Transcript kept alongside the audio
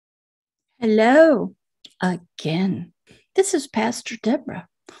Hello again. This is Pastor Deborah.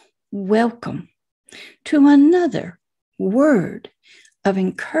 Welcome to another word of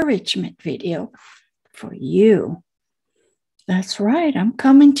encouragement video for you. That's right. I'm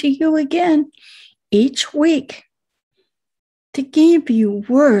coming to you again each week to give you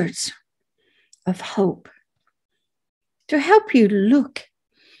words of hope, to help you look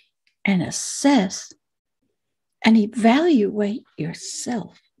and assess and evaluate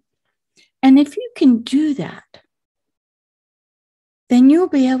yourself. And if you can do that, then you'll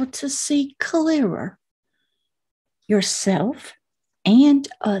be able to see clearer yourself and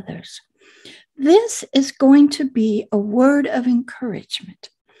others. This is going to be a word of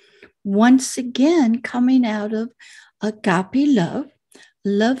encouragement, once again coming out of Agape Love.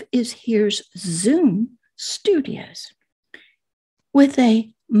 Love is Here's Zoom Studios with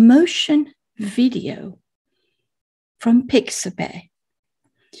a motion video from Pixabay.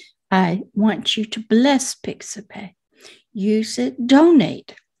 I want you to bless Pixabay. Use it,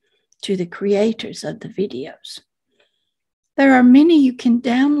 donate to the creators of the videos. There are many you can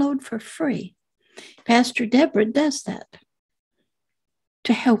download for free. Pastor Deborah does that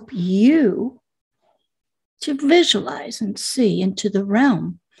to help you to visualize and see into the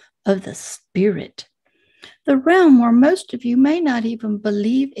realm of the Spirit, the realm where most of you may not even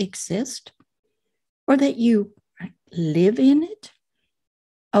believe exists or that you live in it.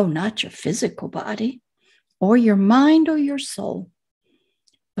 Oh, not your physical body or your mind or your soul,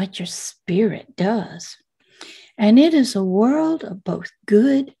 but your spirit does. And it is a world of both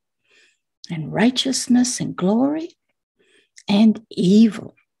good and righteousness and glory and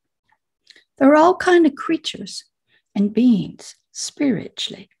evil. There are all kinds of creatures and beings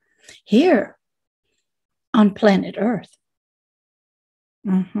spiritually here on planet Earth.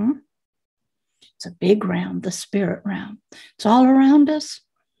 It's a big realm, the spirit realm. It's all around us.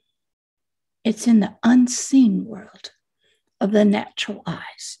 It's in the unseen world of the natural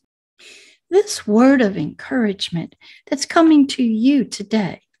eyes. This word of encouragement that's coming to you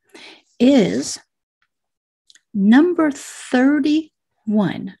today is number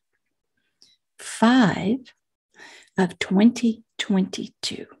 31, 5 of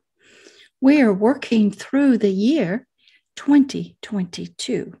 2022. We are working through the year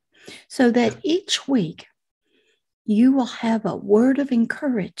 2022 so that each week you will have a word of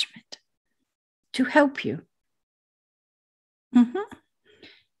encouragement to help you.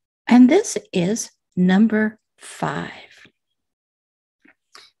 And this is number 5.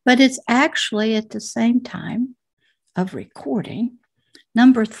 But it's actually at the same time of recording,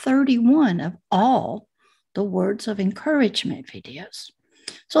 number 31 of all the words of encouragement videos.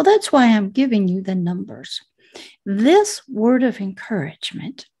 So that's why I'm giving you the numbers. This word of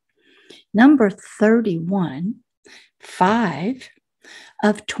encouragement, number 31, 5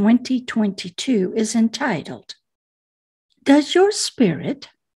 of 2022, is entitled, Does Your Spirit,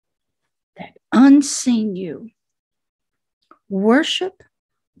 that unseen you, worship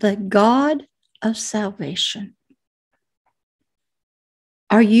the God of salvation?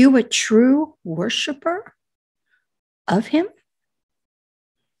 Are you a true worshiper of him?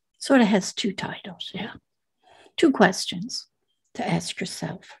 Sort of has 2 titles, 2 questions to ask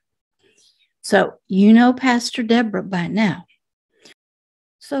yourself. So you know Pastor Deborah by now.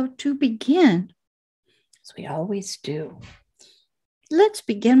 So to begin, as we always do, let's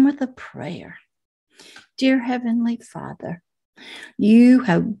begin with a prayer. Dear Heavenly Father, you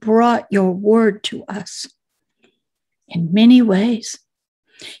have brought your word to us in many ways,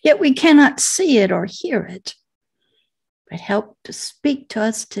 yet we cannot see it or hear it, but help to speak to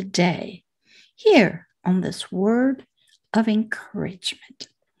us today here on this word of encouragement.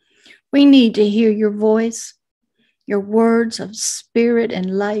 We need to hear your voice, your words of spirit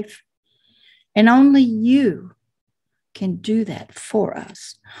and life, and only you can do that for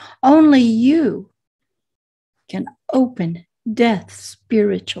us. Only you can open deaf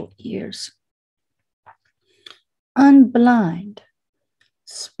spiritual ears, unblind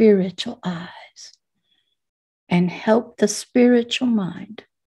spiritual eyes, and help the spiritual mind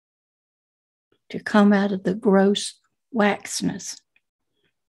to come out of the gross waxness,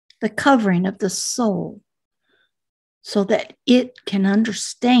 the covering of the soul, so that it can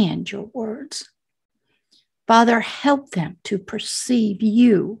understand your words. Father, help them to perceive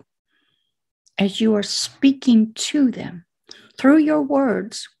you as you are speaking to them through your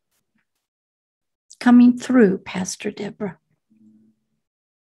words coming through Pastor Deborah.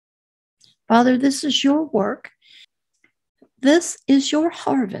 Father, this is your work. This is your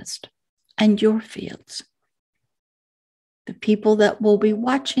harvest and your fields. The people that will be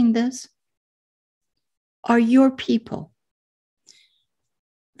watching this are your people.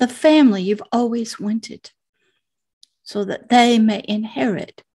 the family you've always wanted, so that they may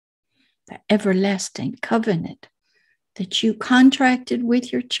inherit the everlasting covenant that you contracted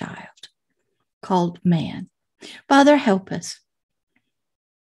with your child called man. Father, help us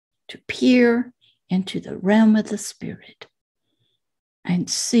to peer into the realm of the Spirit and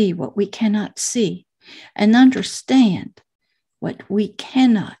see what we cannot see and understand what we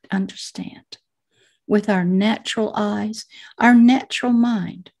cannot understand with our natural eyes, our natural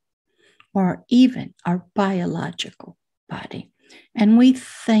mind, or even our biological body. And we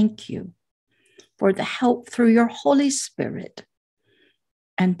thank you for the help through your Holy Spirit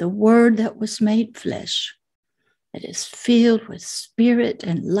and the Word that was made flesh, that is filled with spirit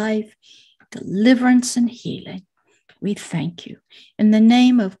and life, deliverance and healing. We thank you. In the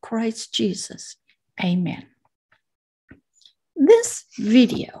name of Christ Jesus, amen. This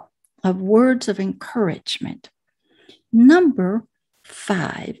video of words of encouragement, number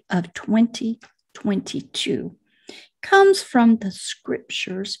 5 of 2022, comes from the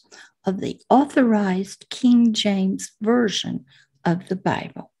scriptures of the Authorized King James Version of the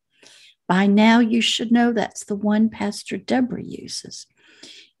Bible. By now, you should know that's the one Pastor Deborah uses.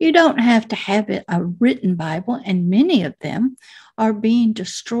 You don't have to have it a written Bible, and many of them are being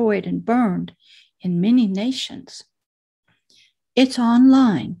destroyed and burned in many nations. It's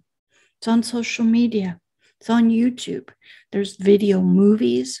online. It's on social media. It's on YouTube. There's video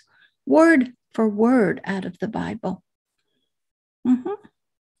movies, word for word out of the Bible. You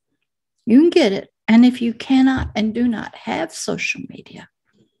can get it. And if you cannot and do not have social media,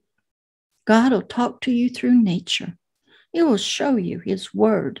 God will talk to you through nature. He will show you his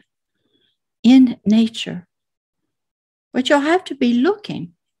word in nature. But you'll have to be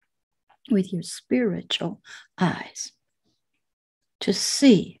looking with your spiritual eyes to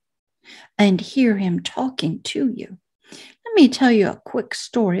see and hear him talking to you. Let me tell you a quick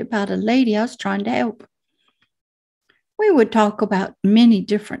story about a lady I was trying to help. We would talk about many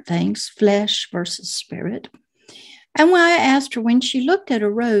different things, flesh versus spirit. And when I asked her, when she looked at a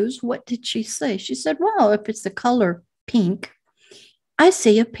rose, what did she say? She said, well, if it's the color pink, I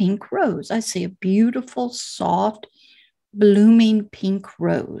see a pink rose. I see a beautiful, soft, blooming pink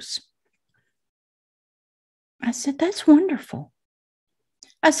rose. I said, that's wonderful.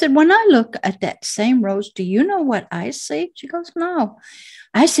 I said, when I look at that same rose, do you know what I see? She goes, no,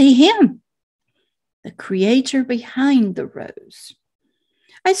 I see him, the creator behind the rose.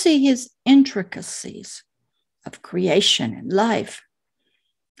 I see his intricacies of creation and life.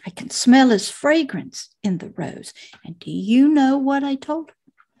 I can smell his fragrance in the rose. And do you know what I told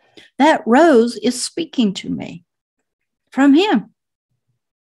her? That rose is speaking to me from him.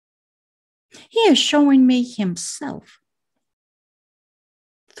 He is showing me himself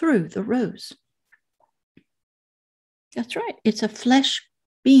through the rose. That's right. It's a flesh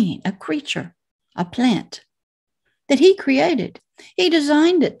being, a creature, a plant that he created. He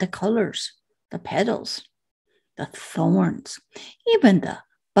designed it, the colors, the petals, the thorns, even the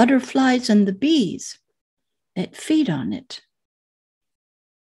butterflies and the bees that feed on it.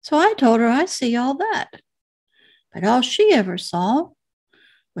 So I told her, I see all that. But all she ever saw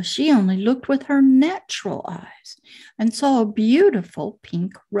was she only looked with her natural eyes and saw a beautiful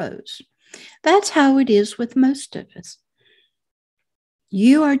pink rose. That's how it is with most of us.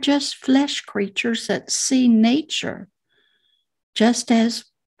 You are just flesh creatures that see nature just as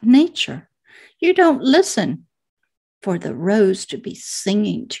nature. You don't listen for the rose to be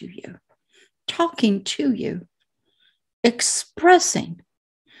singing to you, talking to you, expressing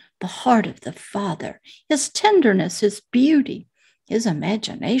the heart of the Father, his tenderness, his beauty, his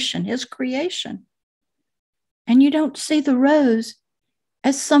imagination, his creation. And you don't see the rose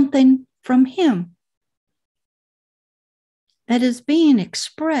as something from him that is being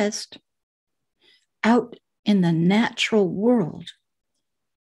expressed out in the natural world.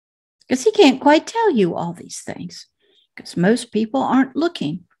 Because he can't quite tell you all these things, because most people aren't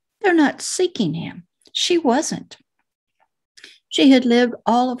looking. They're not seeking him. She wasn't. She had lived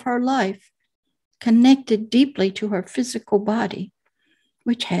all of her life connected deeply to her physical body,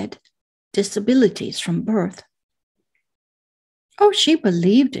 which had disabilities from birth. Oh, she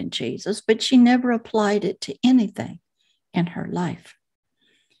believed in Jesus, but she never applied it to anything in her life.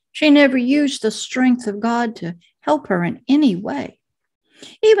 She never used the strength of God to help her in any way.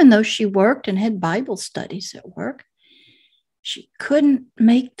 Even though she worked and had Bible studies at work, she couldn't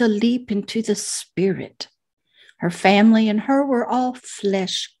make the leap into the spirit. Her family and her were all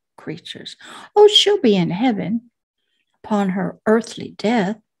flesh creatures. Oh, she'll be in heaven upon her earthly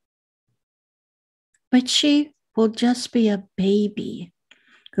death, but she will just be a baby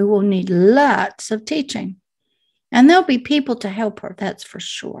who will need lots of teaching And there'll be people to help her, that's for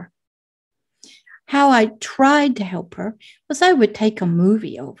sure. How I tried to help her was I would take a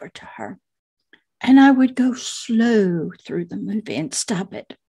movie over to her, and I would go slow through the movie and stop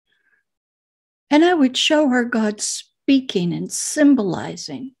it. And I would show her God speaking and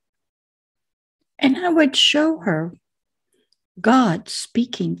symbolizing. And I would show her God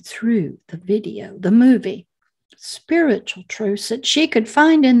speaking through the video, the movie, spiritual truths that she could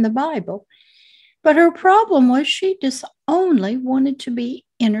find in the Bible. But her problem was she just only wanted to be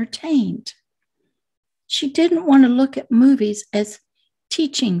entertained. She didn't want to look at movies as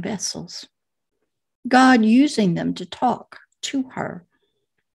teaching vessels, God using them to talk to her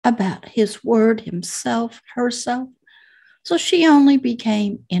about his word, himself, herself. So she only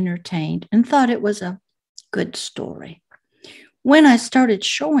became entertained and thought it was a good story. When I started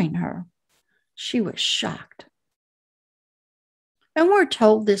showing her, she was shocked. And we're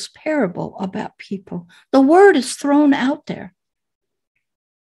told this parable about people. The word is thrown out there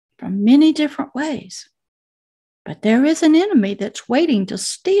from many different ways. But there is an enemy that's waiting to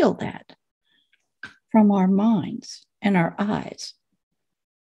steal that from our minds and our eyes.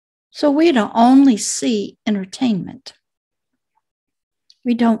 So we don't only see entertainment.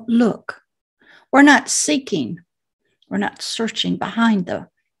 We don't look. We're not seeking. We're not searching behind the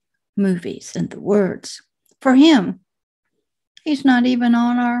movies and the words. For him, he's not even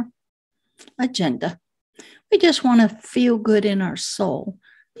on our agenda. We just want to feel good in our soul,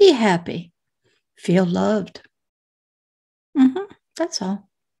 be happy, feel loved. That's all.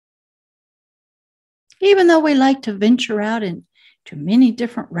 Even though we like to venture out into many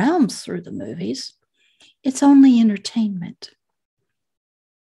different realms through the movies, it's only entertainment.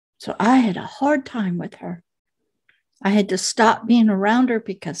 So I had a hard time with her. I had to stop being around her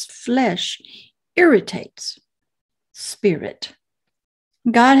because flesh irritates spirit.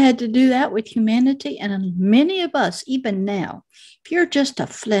 God had to do that with humanity, and many of us, even now, if you're just a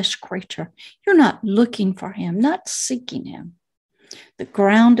flesh creature, you're not looking for him, not seeking him. The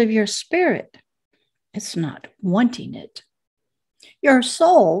ground of your spirit is not wanting it. Your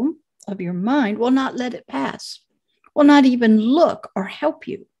soul of your mind will not let it pass, will not even look or help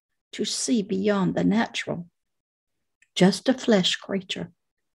you to see beyond the natural. Just a flesh creature.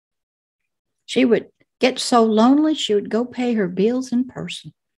 She would get so lonely, she would go pay her bills in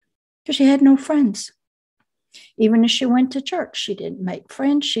person because she had no friends. Even as she went to church, she didn't make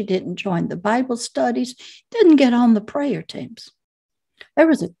friends. She didn't join the Bible studies, didn't get on the prayer teams. There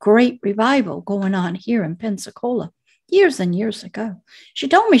was a great revival going on here in Pensacola years and years ago. She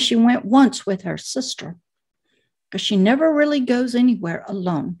told me she went once with her sister because she never really goes anywhere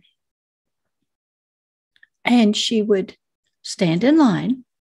alone. And she would stand in line,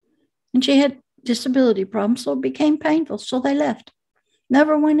 and she had disability problems, so it became painful. So they left,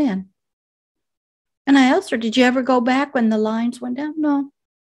 never went in. And I asked her, did you ever go back when the lines went down? No.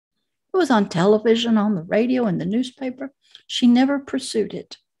 It was on television, on the radio, in the newspaper. She never pursued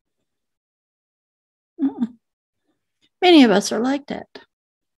it. Many of us are like that.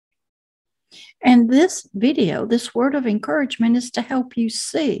 And this video, this word of encouragement, is to help you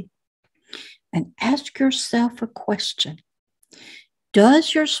see and ask yourself a question.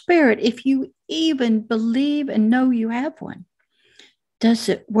 Does your spirit, if you even believe and know you have one, does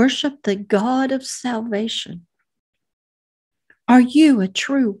it worship the God of salvation? Are you a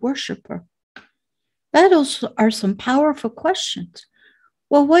true worshiper? Those are some powerful questions.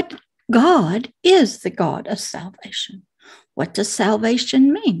 Well, what God is the God of salvation? What does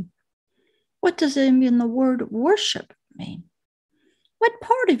salvation mean? What does even the word worship mean? What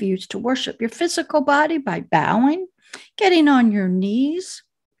part of you is to worship? Your physical body by bowing, getting on your knees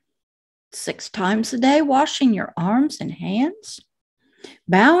 6 times a day, washing your arms and hands,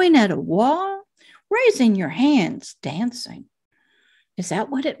 bowing at a wall, raising your hands, dancing. Is that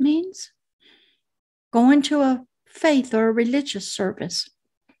what it means? Going to a faith or a religious service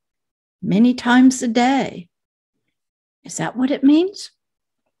many times a day. Is that what it means?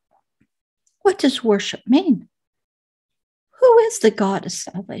 What does worship mean? Who is the God of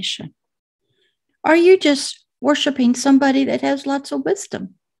salvation? Are you just worshiping somebody that has lots of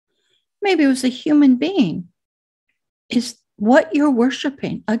wisdom? Maybe it was a human being. Is what you're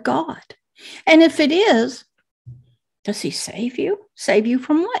worshiping a God? And if it is, does he save you? Save you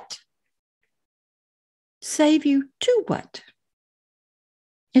from what? Save you to what?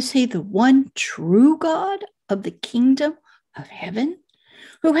 Is he the one true God of the kingdom of heaven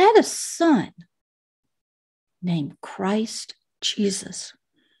who had a son named Christ Jesus,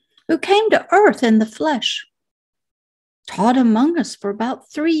 who came to earth in the flesh, taught among us for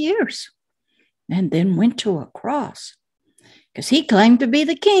about 3 years, and then went to a cross because he claimed to be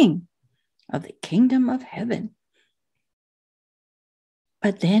the king of the kingdom of heaven.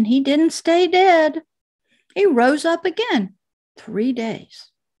 But then he didn't stay dead. He rose up again 3 days.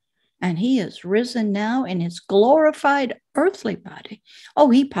 And he is risen now in his glorified earthly body. Oh,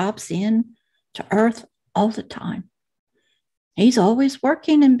 he pops in to earth all the time. He's always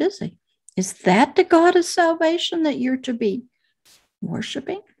working and busy. Is that the God of salvation that you're to be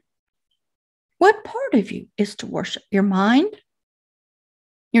worshiping? What part of you is to worship? Your mind,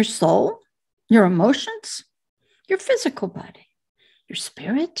 your soul, your emotions, your physical body, your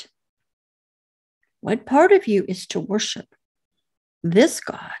spirit? What part of you is to worship this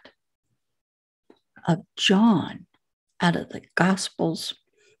God of John out of the Gospels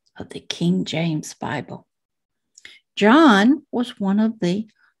of the King James Bible? John was one of the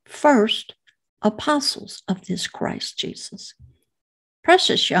first apostles of this Christ Jesus.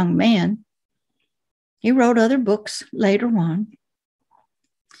 Precious young man. He wrote other books later on.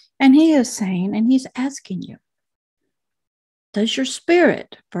 And he is saying, and he's asking you, does your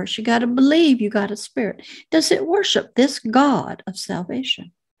spirit, first you got to believe you got a spirit, does it worship this God of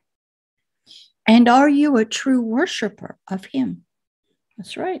salvation? And are you a true worshiper of him?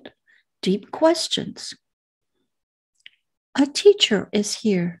 That's right. Deep questions. A teacher is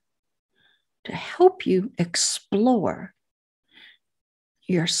here to help you explore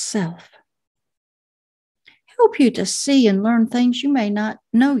yourself. Help you to see and learn things you may not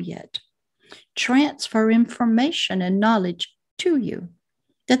know yet. Transfer information and knowledge to you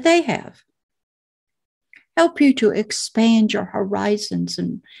that they have. Help you to expand your horizons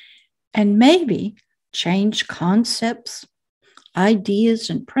and maybe change concepts, ideas,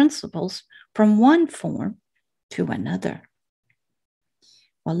 and principles from one form to another.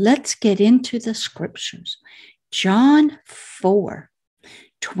 Well, let's get into the scriptures. John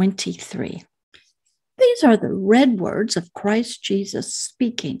 4:23. These are the red words of Christ Jesus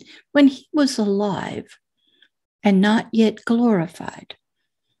speaking when he was alive and not yet glorified.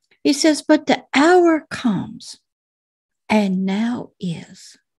 He says, but the hour comes, and now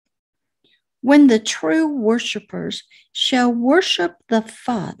is, when the true worshipers shall worship the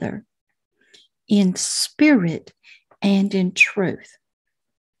Father in spirit and in truth.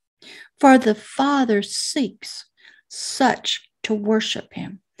 For the Father seeks such to worship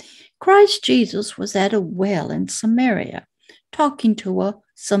him. Christ Jesus was at a well in Samaria, talking to a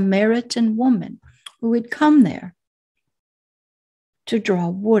Samaritan woman who had come there to draw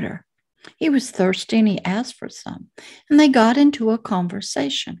water. He was thirsty and he asked for some, and they got into a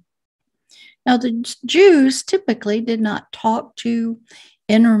conversation. Now, the Jews typically did not talk to,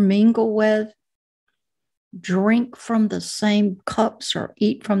 intermingle with, drink from the same cups, or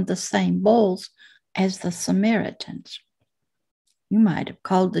eat from the same bowls as the Samaritans. You might have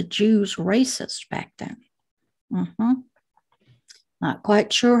called the Jews racist back then. Not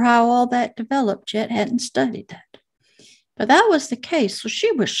quite sure how all that developed yet, hadn't studied that. But that was the case. So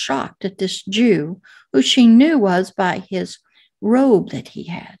she was shocked at this Jew, who she knew was by his robe that he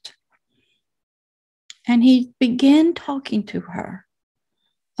had. And he began talking to her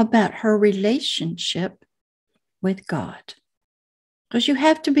about her relationship with God. Because you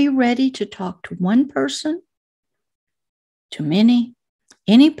have to be ready to talk to one person, to many,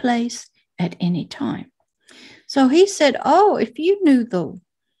 any place, at any time. So he said, oh, if you knew the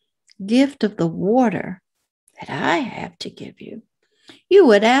gift of the water that I have to give you, you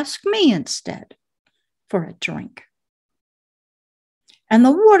would ask me instead for a drink. And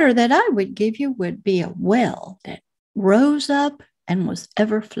the water that I would give you would be a well that rose up and was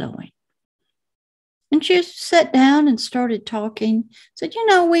ever flowing. And she sat down and started talking. Said,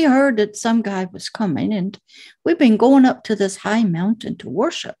 we heard that some guy was coming, and we've been going up to this high mountain to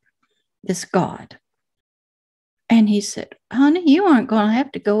worship this God. And he said, honey, you aren't going to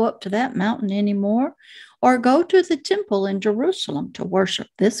have to go up to that mountain anymore, or go to the temple in Jerusalem to worship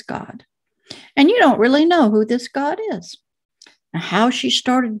this God. And you don't really know who this God is. And how she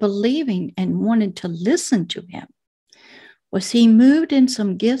started believing and wanted to listen to him was he moved in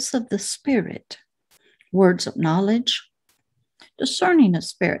some gifts of the Spirit, words of knowledge, discerning of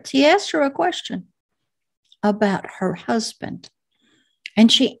spirits. He asked her a question about her husband, and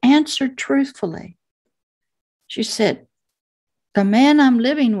she answered truthfully. She said, the man I'm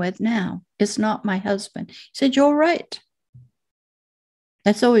living with now is not my husband. He said, you're right.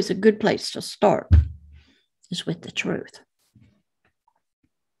 That's always a good place to start, is with the truth.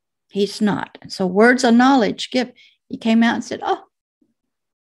 He's not. And so words of knowledge give. He came out and said, oh,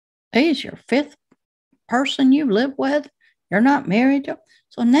 he's your fifth person you live with. You're not married to.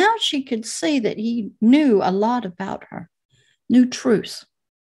 So now she could see that he knew a lot about her, knew truths.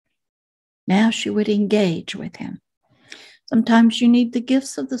 Now she would engage with him. Sometimes you need the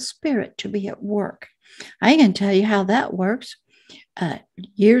gifts of the Spirit to be at work. I can tell you how that works.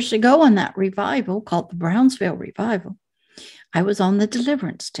 Years ago in that revival called the Brownsville Revival, I was on the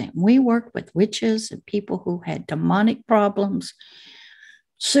deliverance team. We worked with witches and people who had demonic problems,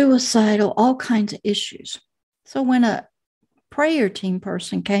 suicidal, all kinds of issues. So when a prayer team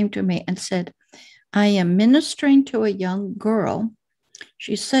person came to me and said, I am ministering to a young girl.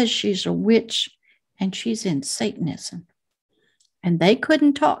 She says she's a witch and she's in Satanism. And they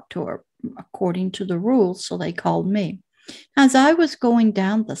couldn't talk to her according to the rules, so they called me. As I was going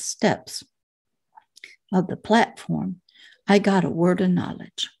down the steps of the platform, I got a word of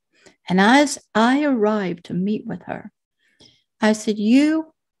knowledge. And as I arrived to meet with her, I said,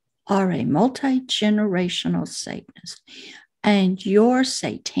 you are a multi-generational Satanist, and your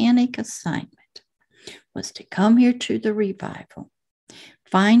satanic assignment was to come here to the revival,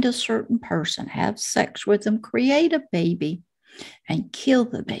 find a certain person, have sex with them, create a baby, and kill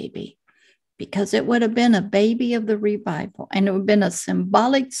the baby, because it would have been a baby of the revival, and it would have been a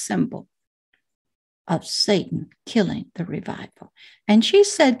symbolic symbol of Satan killing the revival. And she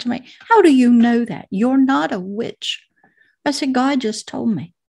said to me, how do you know that? You're not a witch. I said, God just told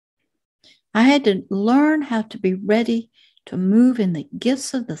me. I had to learn how to be ready to move in the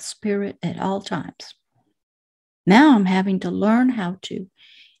gifts of the Spirit at all times. Now I'm having to learn how to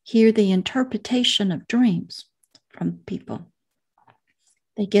hear the interpretation of dreams from people.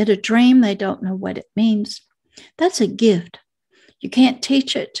 They get a dream, they don't know what it means. That's a gift. You can't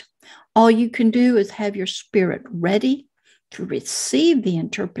teach it. All you can do is have your spirit ready to receive the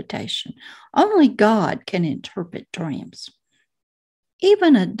interpretation. Only God can interpret dreams.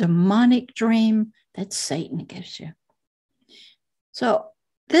 Even a demonic dream that Satan gives you. So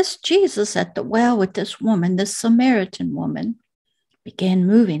this Jesus at the well with this woman, this Samaritan woman, began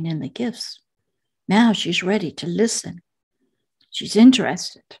moving in the gifts. Now she's ready to listen. She's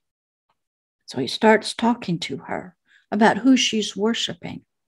interested. So he starts talking to her about who she's worshiping.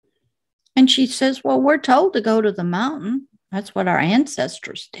 And she says, well, we're told to go to the mountain. That's what our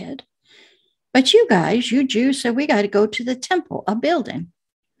ancestors did. But you guys, you Jews, said we got to go to the temple, a building.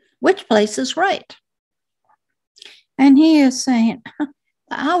 Which place is right? And he is saying, the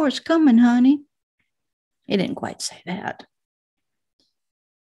hour's coming, honey. He didn't quite say that.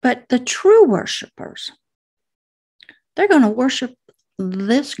 But the true worshipers, they're going to worship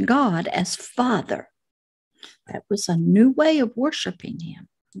this God as Father. That was a new way of worshiping him.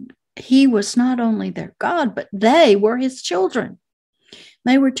 He was not only their God, but they were his children.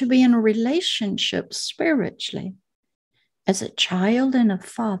 They were to be in a relationship spiritually as a child and a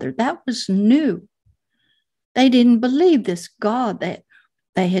father. That was new. They didn't believe this God that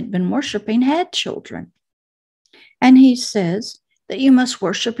they had been worshiping had children. And he says that you must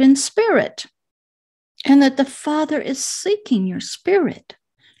worship in spirit, and that the Father is seeking your spirit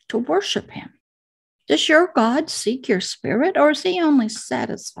to worship him. Does your God seek your spirit, or is he only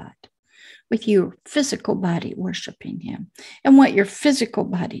satisfied with your physical body worshiping him and what your physical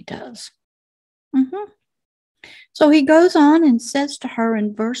body does? So he goes on and says to her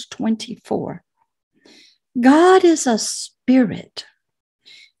in verse 24, God is a spirit,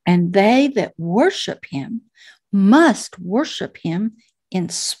 and they that worship him must worship him in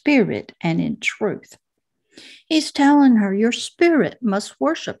spirit and in truth. He's telling her your spirit must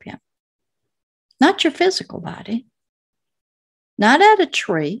worship him, not your physical body, not at a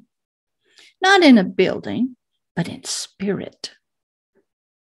tree, not in a building, but in spirit.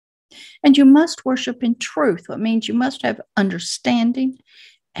 And you must worship in truth, which means you must have understanding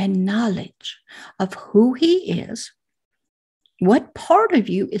and knowledge of who he is, what part of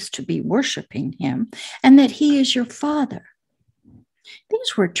you is to be worshiping him, and that he is your Father.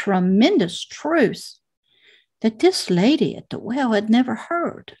 These were tremendous truths that this lady at the well had never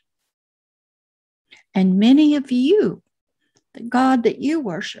heard. And many of you, the God that you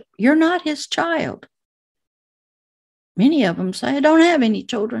worship, you're not his child. Many of them say, I don't have any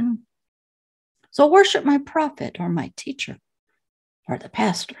children. So worship my prophet or my teacher or the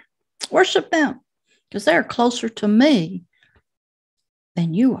pastor. Worship them because they're closer to me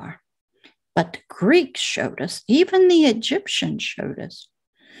than you are. But the Greeks showed us, even the Egyptians showed us,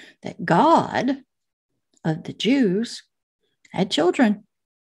 that God of the Jews had children.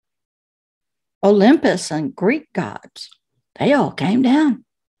 Olympus and Greek gods, they all came down,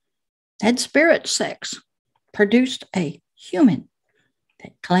 had spirit sex, produced a human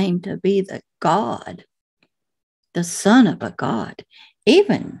that claimed to be the God, the son of a God.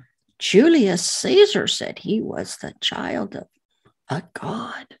 Even Julius Caesar said he was the child of a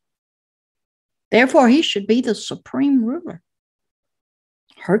God. Therefore, he should be the supreme ruler.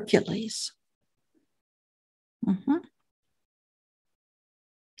 Hercules.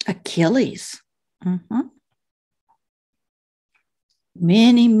 Achilles.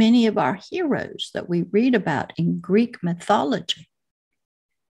 Many, many of our heroes that we read about in Greek mythology,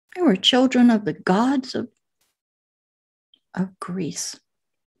 they were children of the gods of Greece.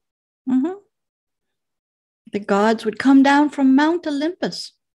 The gods would come down from Mount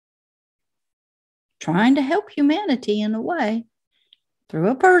Olympus, trying to help humanity in a way through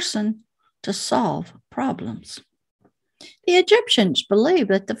a person to solve problems. The Egyptians believed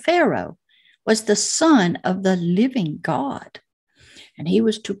that the Pharaoh was the son of the living God, and he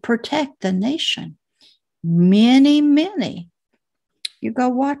was to protect the nation. Many. You go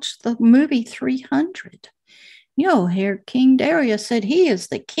watch the movie 300. You'll hear King Darius said, he is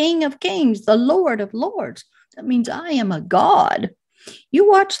the King of Kings, the Lord of Lords. That means I am a God. You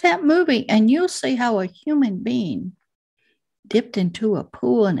watch that movie and you'll see how a human being dipped into a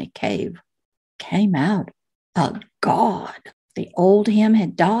pool in a cave came out a God. The old him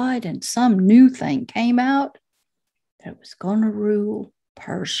had died and some new thing came out that was going to rule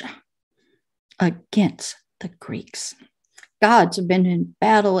Persia against the Greeks. Gods have been in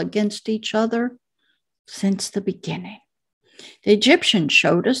battle against each other since the beginning. The Egyptians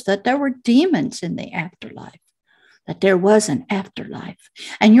showed us that there were demons in the afterlife, that there was an afterlife,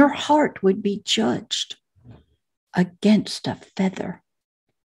 and your heart would be judged against a feather.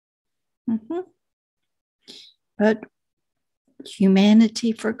 But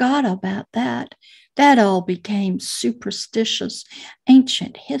humanity forgot about that. That all became superstitious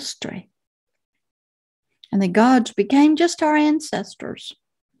ancient history. And the gods became just our ancestors.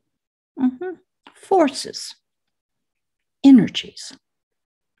 Forces, energies.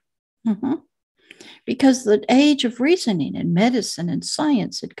 Because the age of reasoning and medicine and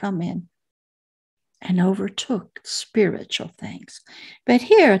science had come in and overtook spiritual things. But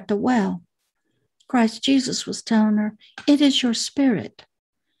here at the well, Christ Jesus was telling her, it is your spirit.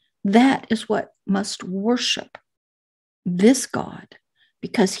 That is what must worship this God,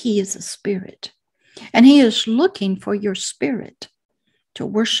 because he is a spirit. And he is looking for your spirit to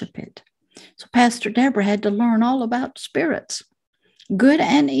worship it. So Pastor Deborah had to learn all about spirits, good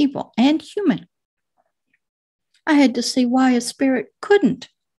and evil and human. I had to see why a spirit couldn't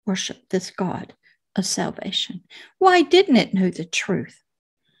worship this God of salvation. Why didn't it know the truth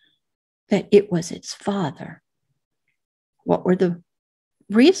that it was its father? What were the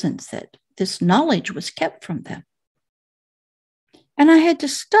reasons that this knowledge was kept from them? And I had to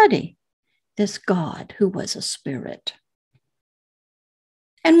study this God who was a spirit.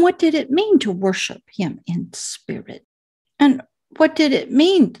 And what did it mean to worship him in spirit? And what did it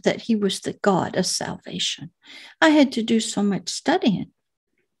mean that he was the God of salvation? I had to do so much studying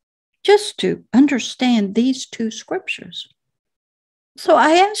just to understand these two scriptures. So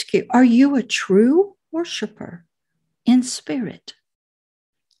I ask you, are you a true worshiper in spirit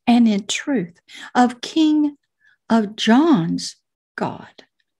and in truth of King of John's God,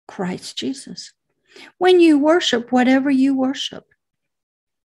 Christ Jesus? When you worship whatever you worship,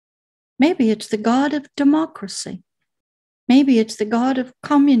 maybe it's the God of democracy. Maybe it's the God of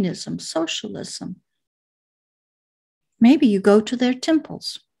communism, socialism. Maybe you go to their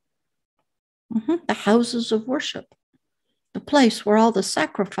temples, the houses of worship, the place where all the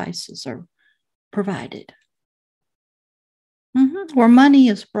sacrifices are provided, where money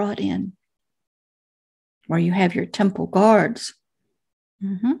is brought in, where you have your temple guards,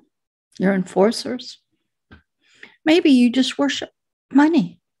 your enforcers. Maybe you just worship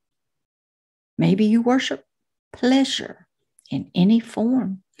money. Maybe you worship pleasure in any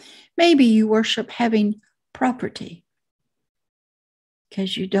form. Maybe you worship having property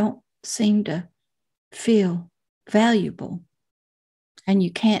because you don't seem to feel valuable and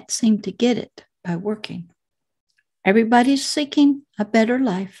you can't seem to get it by working. Everybody's seeking a better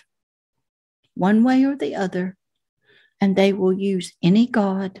life, one way or the other, and they will use any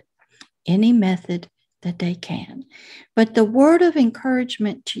God, any method that they can. But the word of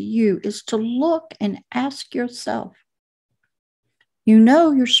encouragement to you is to look and ask yourself, you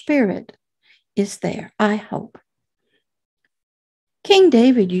know your spirit is there, I hope. King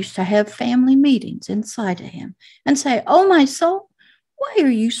David used to have family meetings inside of him and say, oh, my soul, why are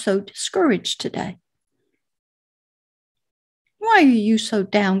you so discouraged today? Why are you so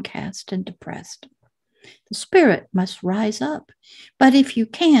downcast and depressed? The spirit must rise up. But if you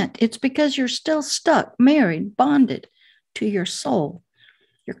can't, it's because you're still stuck, married, bonded to your soul.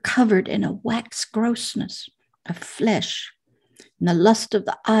 You're covered in a wax grossness of flesh and the lust of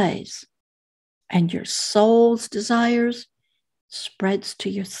the eyes. And your soul's desires spreads to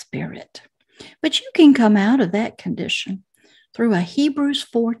your spirit. But you can come out of that condition through a Hebrews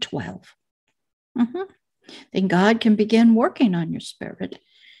 4:12. Then God can begin working on your spirit.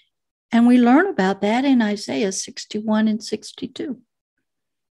 And we learn about that in Isaiah 61 and 62.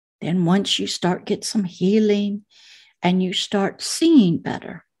 Then once you get some healing and you start seeing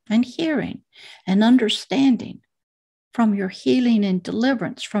better and hearing and understanding from your healing and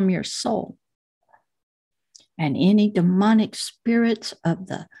deliverance from your soul, and any demonic spirits of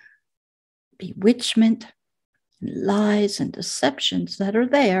the bewitchment, lies, and deceptions that are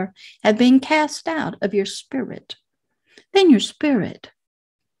there have been cast out of your spirit, then your spirit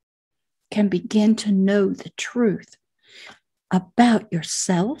can begin to know the truth about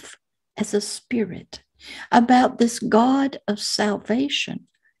yourself as a spirit, about this God of salvation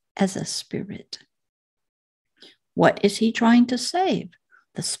as a spirit. What is he trying to save?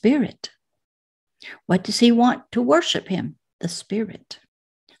 The spirit. What does he want to worship him? The spirit.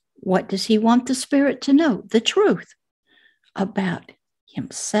 What does he want the spirit to know? The truth about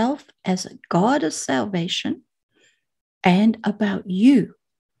himself as a God of salvation and about you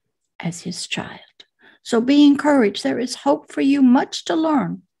as his child. So be encouraged. There is hope for you, much to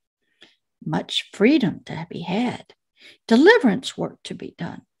learn, much freedom to be had, deliverance work to be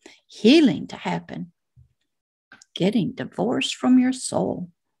done, healing to happen, getting divorced from your soul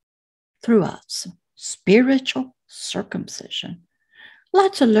through a spiritual circumcision.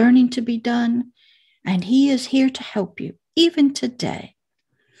 Lots of learning to be done, and he is here to help you, even today.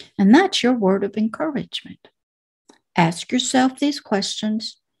 And that's your word of encouragement. Ask yourself these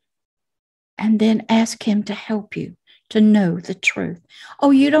questions, and then ask him to help you to know the truth.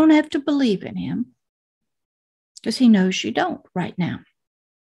 Oh, you don't have to believe in him, because he knows you don't right now.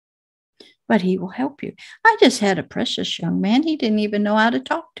 But he will help you. I just had a precious young man. He didn't even know how to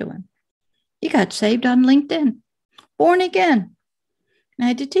talk to him. He got saved on LinkedIn, born again. And I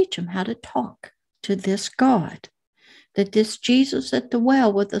had to teach him how to talk to this God that this Jesus at the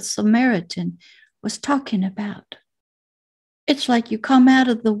well with the Samaritan was talking about. It's like you come out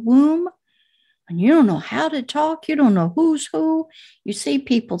of the womb and you don't know how to talk. You don't know who's who. You see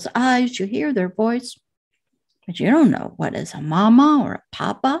people's eyes. You hear their voice. But you don't know what is a mama or a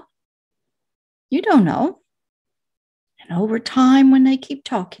papa. You don't know. And over time, when they keep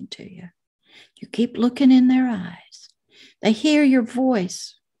talking to you, you keep looking in their eyes. They hear your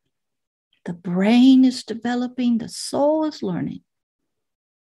voice. The brain is developing. The soul is learning.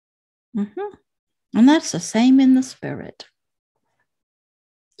 And that's the same in the spirit.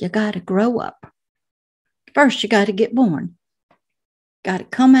 You got to grow up. First, you got to get born. Got to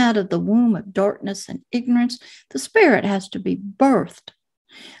come out of the womb of darkness and ignorance. The spirit has to be birthed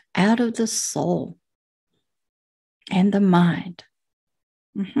out of the soul and the mind.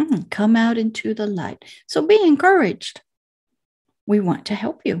 Come out into the light. So be encouraged. We want to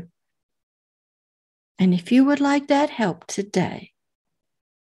help you. And if you would like that help today,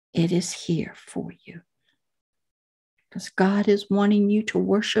 it is here for you. Because God is wanting you to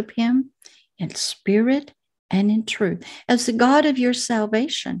worship him in spirit and in truth, as the God of your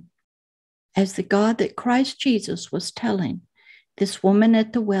salvation, as the God that Christ Jesus was telling this woman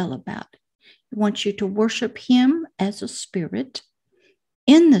at the well about. He wants you to worship him as a spirit,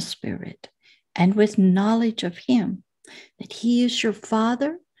 in the spirit, and with knowledge of him, that he is your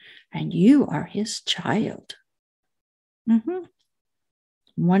father and you are his child.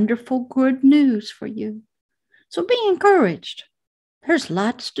 Wonderful good news for you. So be encouraged. There's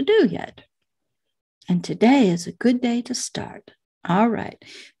lots to do yet. And today is a good day to start. All right.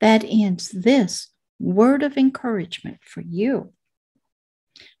 That ends this word of encouragement for you.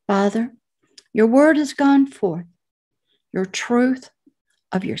 Father, your word has gone forth. Your truth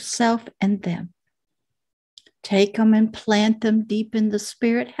of yourself and them. Take them and plant them deep in the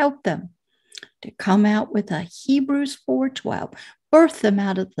spirit. Help them to come out with a Hebrews 4:12. Birth them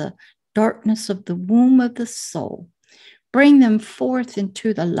out of the darkness of the womb of the soul. Bring them forth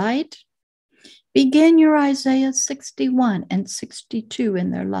into the light. Begin your Isaiah 61 and 62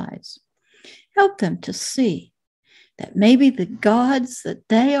 in their lives. Help them to see that maybe the gods that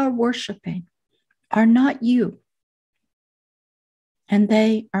they are worshiping are not you. And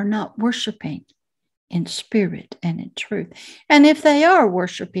they are not worshiping in spirit and in truth. And if they are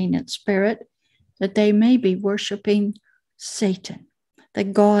worshiping in spirit, that they may be worshiping Satan, the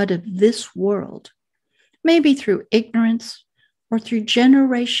God of this world, maybe through ignorance or through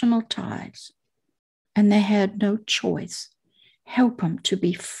generational ties. And they had no choice. Help them to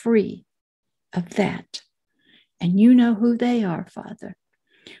be free of that. And you know who they are, Father.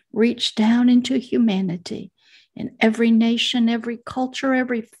 Reach down into humanity in every nation, every culture,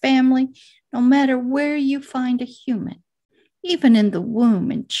 every family, no matter where you find a human, even in the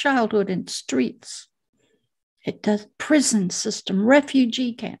womb, in childhood, in streets. It does prison system,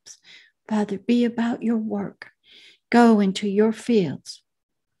 refugee camps. Father, be about your work. Go into your fields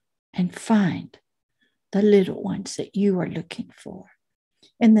and find the little ones that you are looking for.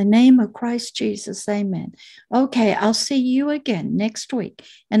 In the name of Christ Jesus, amen. Okay, I'll see you again next week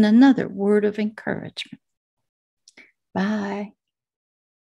in another word of encouragement. Bye.